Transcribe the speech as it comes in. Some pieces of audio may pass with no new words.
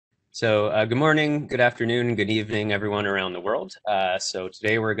Good morning, good afternoon, good evening, everyone around the world. So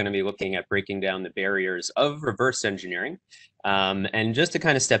today we're going to be looking at breaking down the barriers of reverse engineering. And just to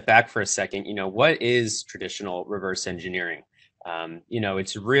kind of step back for a second, what is traditional reverse engineering?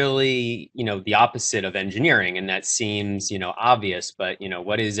 It's really, the opposite of engineering, and that seems, obvious, but,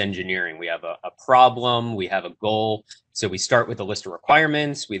 what is engineering? We have a problem, we have a goal. So we start with a list of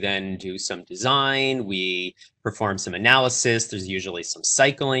requirements, we then do some design, we perform some analysis. There's usually some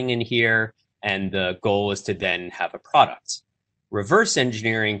cycling in here, and the goal is to then have a product. Reverse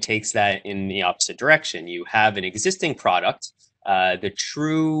engineering takes that in the opposite direction. You have an existing product. The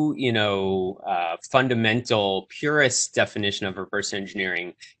true, fundamental, purest definition of reverse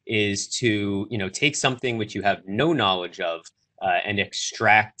engineering is to, take something which you have no knowledge of and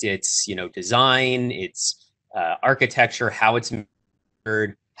extract its, design, its architecture, how it's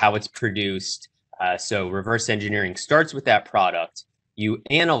made, how it's produced. So reverse engineering starts with that product. You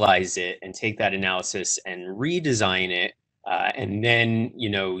analyze it and take that analysis and redesign it. And then,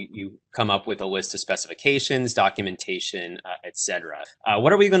 you come up with a list of specifications, documentation, etc.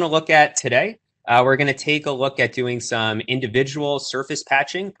 What are we going to look at today? We're going to take a look at doing some individual surface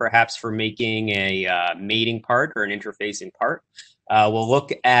patching, perhaps for making a mating part or an interfacing part. We'll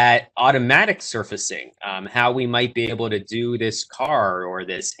look at automatic surfacing, how we might be able to do this car or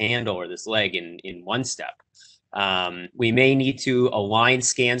this handle or this leg in one step. We may need to align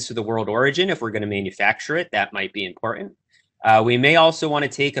scans to the world origin if we're going to manufacture it. That might be important. We may also want to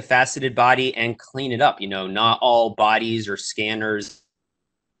take a faceted body and clean it up. Not all bodies or scanners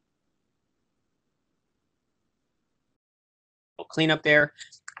will clean up there.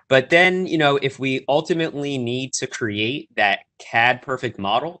 But then, if we ultimately need to create that CAD perfect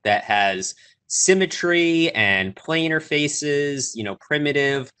model that has symmetry and planar faces,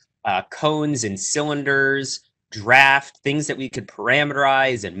 primitive cones and cylinders, draft, things that we could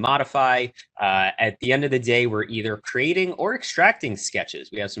parameterize and modify. At the end of the day, we're either creating or extracting sketches.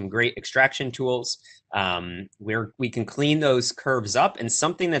 We have some great extraction tools where we can clean those curves up. And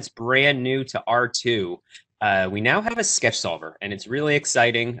something that's brand new to R2, we now have a sketch solver, and it's really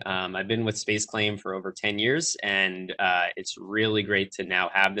exciting. I've been with Spaceclaim for over 10 years, and it's really great to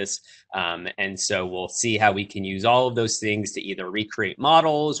now have this. And so we'll see how we can use all of those things to either recreate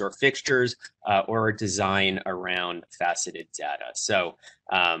models or fixtures or design around faceted data. So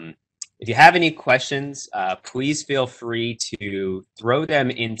if you have any questions, please feel free to throw them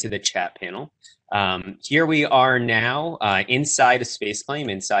into the chat panel. Here we are now inside of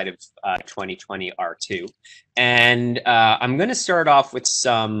Spaceclaim, inside of 2020 R2. And I'm going to start off with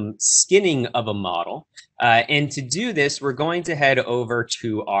some skinning of a model. And to do this, we're going to head over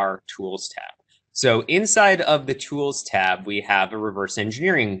to our Tools tab. So inside of the Tools tab, we have a reverse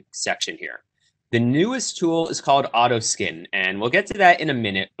engineering section here. The newest tool is called AutoSkin, and we'll get to that in a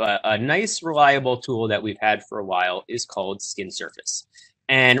minute, but a nice, reliable tool that we've had for a while is called Skin Surface.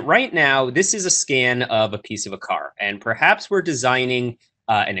 And right now, this is a scan of a piece of a car, and perhaps we're designing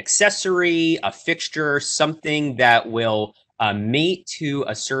an accessory, a fixture, something that will mate to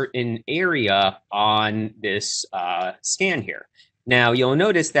a certain area on this scan here. Now, you'll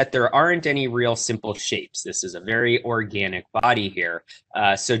notice that there aren't any real simple shapes. This is a very organic body here.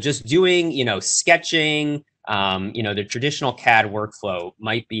 So just doing, sketching, the traditional CAD workflow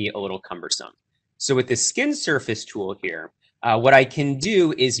might be a little cumbersome. So with the Skin Surface tool here, what I can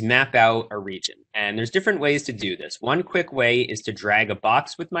do is map out a region. And there's different ways to do this. One quick way is to drag a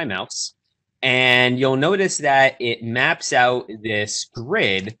box with my mouse. And you'll notice that it maps out this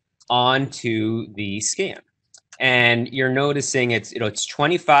grid onto the scan. And you're noticing it's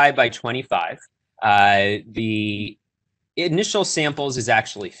 25 by 25. The initial samples is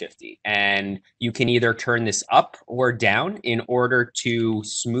actually 50. And you can either turn this up or down in order to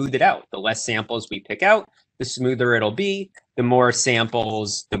smooth it out. The less samples we pick out, the smoother it'll be. The more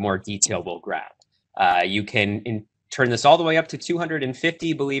samples, the more detail we'll grab. You can turn this all the way up to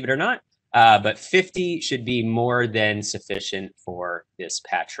 250, believe it or not. But 50 should be more than sufficient for this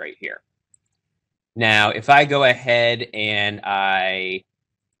patch right here. Now, if I go ahead and I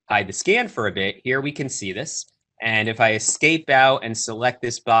hide the scan for a bit, here we can see this. And if I escape out and select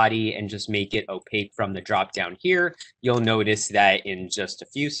this body and just make it opaque from the drop down here, you'll notice that in just a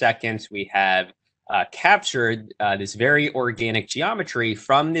few seconds, we have captured this very organic geometry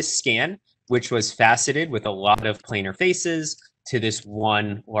from this scan, which was faceted with a lot of planar faces to this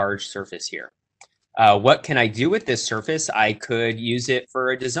one large surface here. What can I do with this surface? I could use it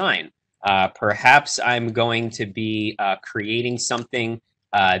for a design. Perhaps I'm going to be creating something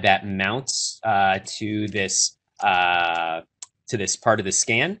that mounts to this part of the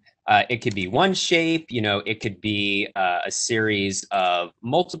scan. It could be one shape, it could be a series of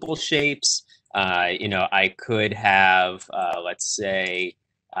multiple shapes. I could have, let's say,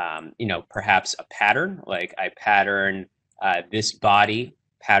 perhaps a pattern, like I pattern this body.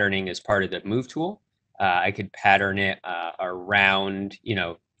 Patterning is part of the move tool. I could pattern it around,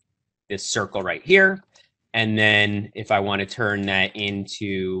 this circle right here. And then if I want to turn that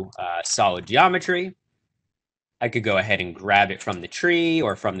into solid geometry, I could go ahead and grab it from the tree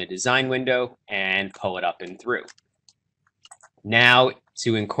or from the design window and pull it up and through. Now,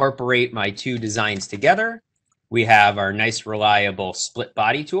 to incorporate my two designs together, we have our nice, reliable split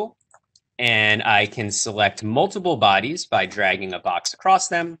body tool. And I can select multiple bodies by dragging a box across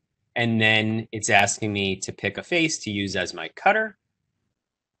them. And then it's asking me to pick a face to use as my cutter.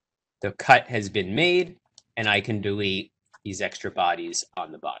 The cut has been made, and I can delete these extra bodies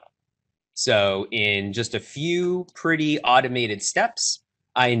on the bottom. So in just a few pretty automated steps,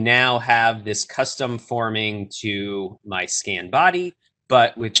 I now have this custom forming to my scan body,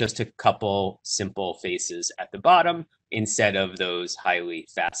 but with just a couple simple faces at the bottom instead of those highly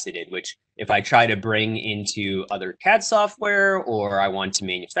faceted, which if I try to bring into other CAD software or I want to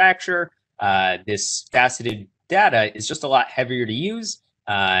manufacture, this faceted data is just a lot heavier to use,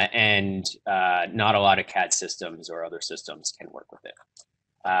 and not a lot of CAD systems or other systems can work with it.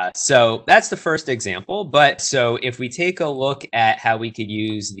 So that's the first example. But so if we take a look at how we could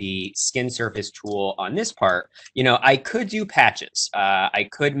use the skin surface tool on this part, I could do patches. I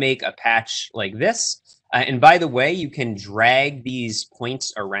could make a patch like this. And by the way, you can drag these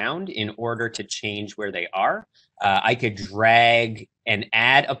points around in order to change where they are. I could drag and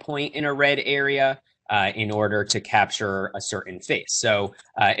add a point in a red area in order to capture a certain face. So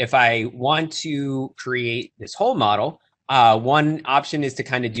if I want to create this whole model, one option is to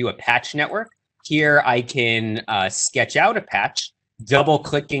kind of do a patch network. Here I can sketch out a patch. Double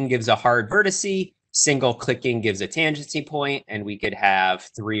clicking gives a hard vertice. Single clicking gives a tangency point, and we could have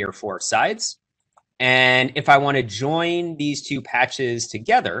 3 or 4 sides. And if I want to join these two patches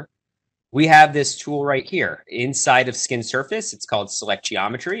together, we have this tool right here inside of skin surface. It's called select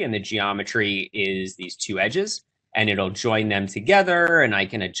geometry, and the geometry is these two edges, and it'll join them together, and I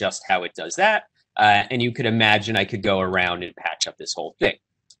can adjust how it does that. And you could imagine I could go around and patch up this whole thing.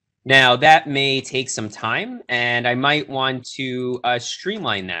 Now, that may take some time, and I might want to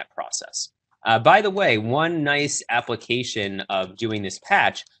streamline that process. By the way, one nice application of doing this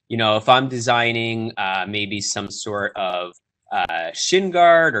patch, if I'm designing maybe some sort of shin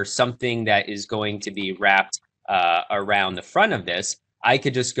guard or something that is going to be wrapped around the front of this, I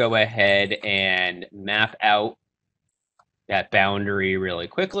could just go ahead and map out that boundary really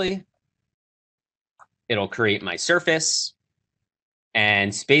quickly. It'll create my surface.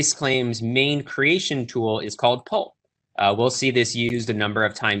 And Spaceclaim's main creation tool is called Pull. We'll see this used a number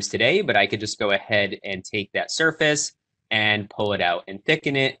of times today, but I could just go ahead and take that surface and pull it out and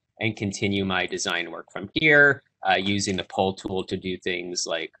thicken it and continue my design work from here, using the Pull tool to do things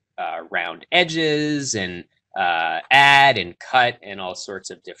like round edges and add and cut and all sorts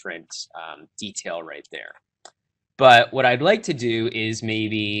of different detail right there. But what I'd like to do is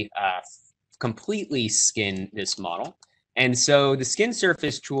maybe completely skin this model. And so the skin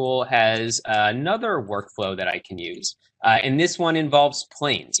surface tool has another workflow that I can use. And this one involves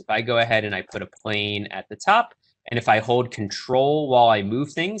planes. If I go ahead and I put a plane at the top, and if I hold control while I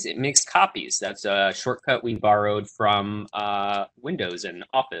move things, it makes copies. That's a shortcut we borrowed from Windows and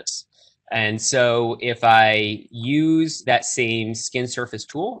Office. And so if I use that same skin surface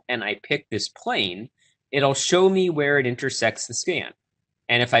tool and I pick this plane, it'll show me where it intersects the scan.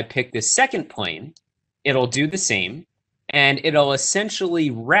 And if I pick this second plane, it'll do the same. And it'll essentially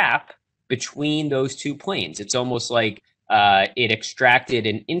wrap between those two planes. It's almost like it extracted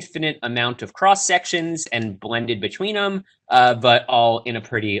an infinite amount of cross sections and blended between them, but all in a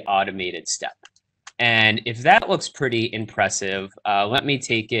pretty automated step. And if that looks pretty impressive, let me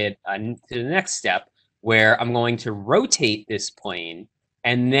take it to the next step, where I'm going to rotate this plane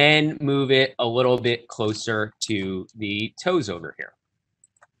and then move it a little bit closer to the toes over here.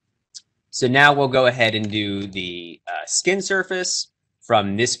 So now we'll go ahead and do the skin surface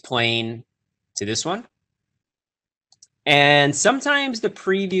from this plane to this one. And sometimes the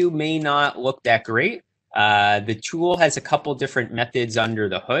preview may not look that great. The tool has a couple different methods under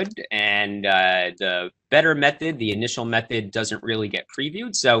the hood, and the better method, the initial method, doesn't really get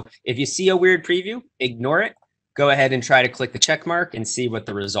previewed. So if you see a weird preview, ignore it. Go ahead and try to click the check mark and see what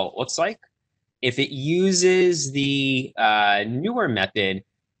the result looks like. If it uses the newer method,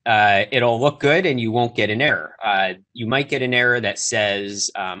 it'll look good and you won't get an error. You might get an error that says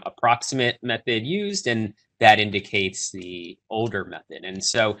approximate method used, and that indicates the older method. And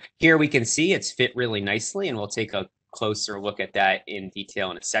so here we can see it's fit really nicely, and we'll take a closer look at that in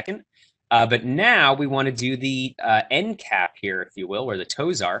detail in a second. But now we want to do the end cap here, if you will, where the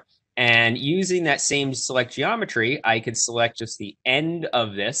toes are. And using that same select geometry, I could select just the end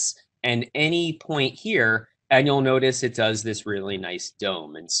of this and any point here, and you'll notice it does this really nice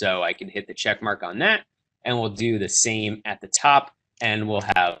dome. And so I can hit the check mark on that, and we'll do the same at the top, and we'll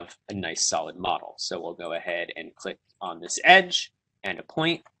have a nice solid model. So we'll go ahead and click on this edge and a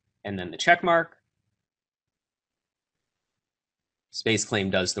point, and then the check mark. Spaceclaim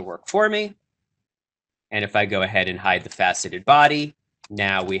does the work for me. And if I go ahead and hide the faceted body,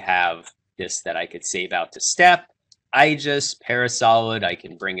 now we have this that I could save out to step, IGES, Parasolid. I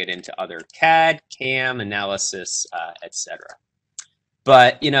can bring it into other CAD, CAM, analysis, etc.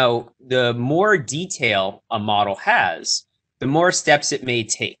 But, you know, the more detail a model has, the more steps it may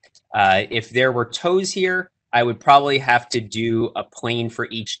take. If there were toes here, I would probably have to do a plane for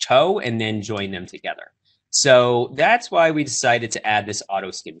each toe and then join them together. So that's why we decided to add this auto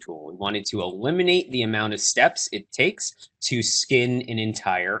skin tool. We wanted to eliminate the amount of steps it takes to skin an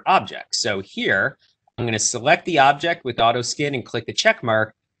entire object. So here, I'm going to select the object with auto skin and click the check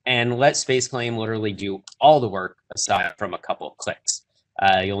mark and let Spaceclaim literally do all the work aside from a couple of clicks.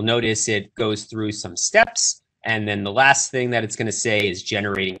 You'll notice it goes through some steps, and then the last thing that it's going to say is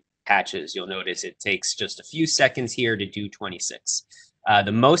generating patches. You'll notice it takes just a few seconds here to do 26.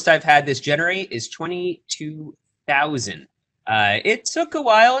 The most I've had this generate is 22,000. It took a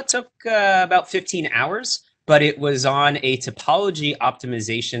while. It took about 15 hours, but it was on a topology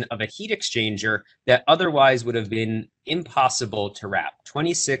optimization of a heat exchanger that otherwise would have been impossible to wrap.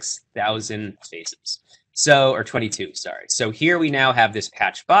 26,000 faces. So, or 22, sorry. So here we now have this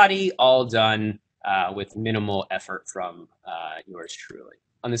patch body all done with minimal effort from yours truly.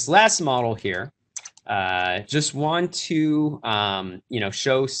 On this last model here, just want to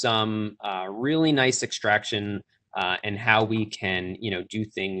show some really nice extraction and how we can do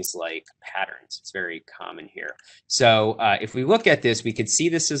things like patterns. It's very common here. So if we look at this, we could see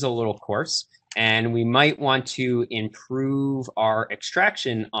this is a little coarse, and we might want to improve our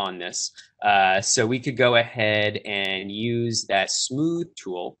extraction on this. So we could go ahead and use that smooth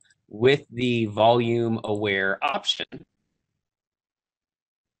tool with the volume aware option.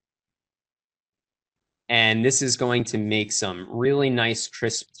 And this is going to make some really nice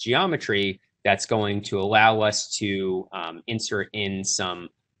crisp geometry that's going to allow us to insert in some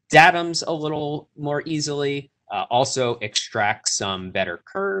datums a little more easily, also extract some better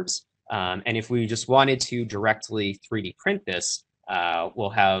curves. And if we just wanted to directly 3D print this, we'll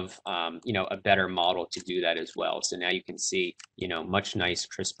have a better model to do that as well. So now you can see much nice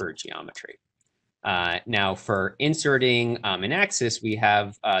crisper geometry. Now for inserting an axis, we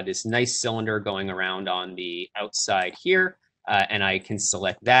have this nice cylinder going around on the outside here, and I can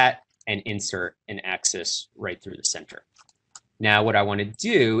select that and insert an axis right through the center. Now what I want to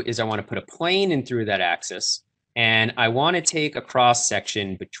do is I want to put a plane in through that axis, and I want to take a cross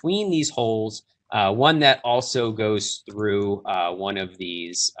section between these holes, one that also goes through one of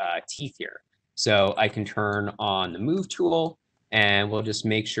these teeth here. So I can turn on the move tool, and we'll just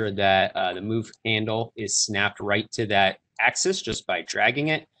make sure that the move handle is snapped right to that axis just by dragging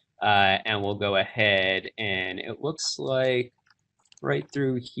it. And we'll go ahead, and it looks like right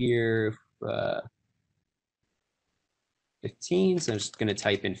through here, 15. So I'm just going to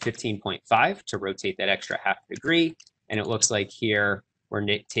type in 15.5 to rotate that extra half degree. And it looks like here we're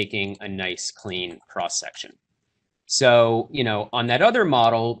taking a nice clean cross section. So, on that other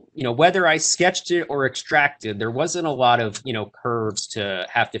model, whether I sketched it or extracted, there wasn't a lot of, curves to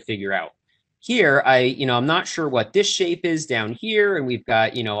have to figure out. Here, I'm not sure what this shape is down here, and we've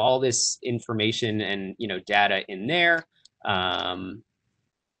got, all this information and, data in there. Not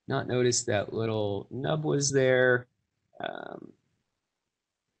noticed that little nub was there.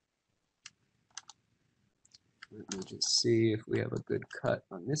 Let me just see if we have a good cut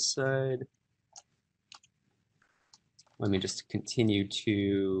on this side. Let me just continue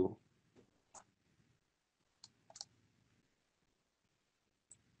to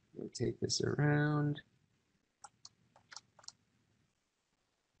rotate this around.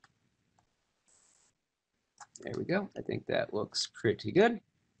 There we go. I think that looks pretty good.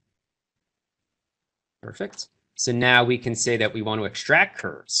 Perfect. So now we can say that we want to extract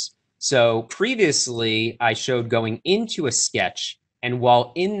curves. So previously I showed going into a sketch and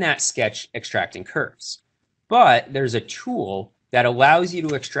while in that sketch extracting curves. But there's a tool that allows you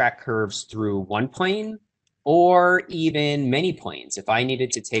to extract curves through one plane or even many planes. If I needed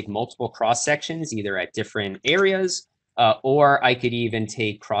to take multiple cross sections, either at different areas, or I could even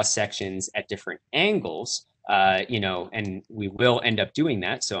take cross sections at different angles, and we will end up doing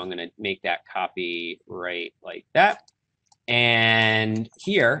that. So I'm going to make that copy right like that. And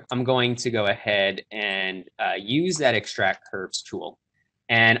here I'm going to go ahead and use that extract curves tool.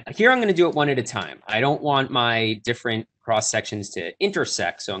 And here I'm going to do it one at a time. I don't want my different cross sections to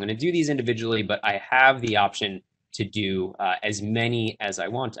intersect. So I'm going to do these individually, but I have the option to do as many as I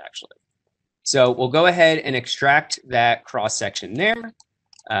want, actually. So we'll go ahead and extract that cross section there.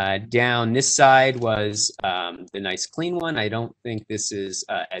 Down this side was the nice clean one. I don't think this is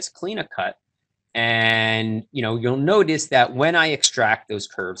as clean a cut. And you'll notice that when I extract, those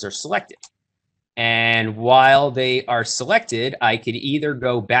curves are selected. And while they are selected, I could either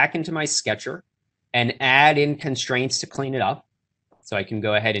go back into my sketcher and add in constraints to clean it up. So I can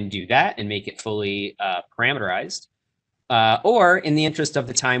go ahead and do that and make it fully parameterized. Or in the interest of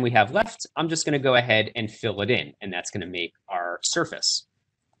the time we have left, I'm just going to go ahead and fill it in, and that's going to make our surface.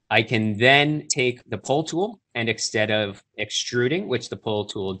 I can then take the pull tool, and instead of extruding, which the pull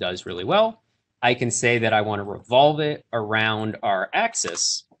tool does really well, I can say that I want to revolve it around our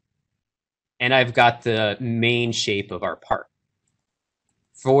axis, and I've got the main shape of our part.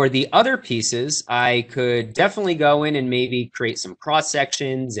 For the other pieces, I could definitely go in and maybe create some cross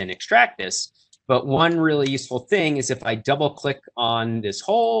sections and extract this. But one really useful thing is if I double click on this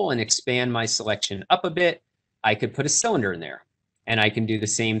hole and expand my selection up a bit, I could put a cylinder in there. And I can do the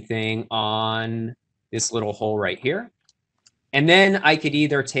same thing on this little hole right here. And then I could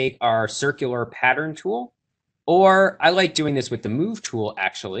either take our circular pattern tool, or I like doing this with the move tool,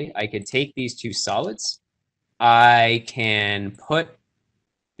 actually. I could take these two solids. I can put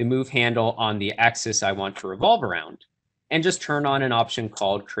the move handle on the axis I want to revolve around and just turn on an option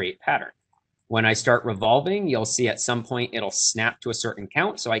called create pattern. When I start revolving, you'll see at some point it'll snap to a certain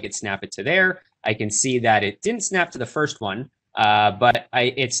count. So I could snap it to there. I can see that it didn't snap to the first one, but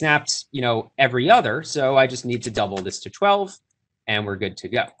it snapped, every other. So I just need to double this to 12 and we're good to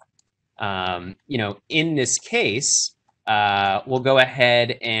go. In this case, we'll go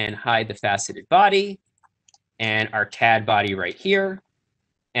ahead and hide the faceted body and our CAD body right here.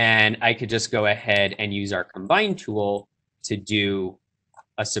 And I could just go ahead and use our combine tool to do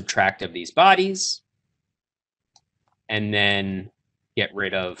a subtract of these bodies and then get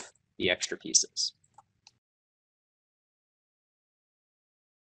rid of the extra pieces.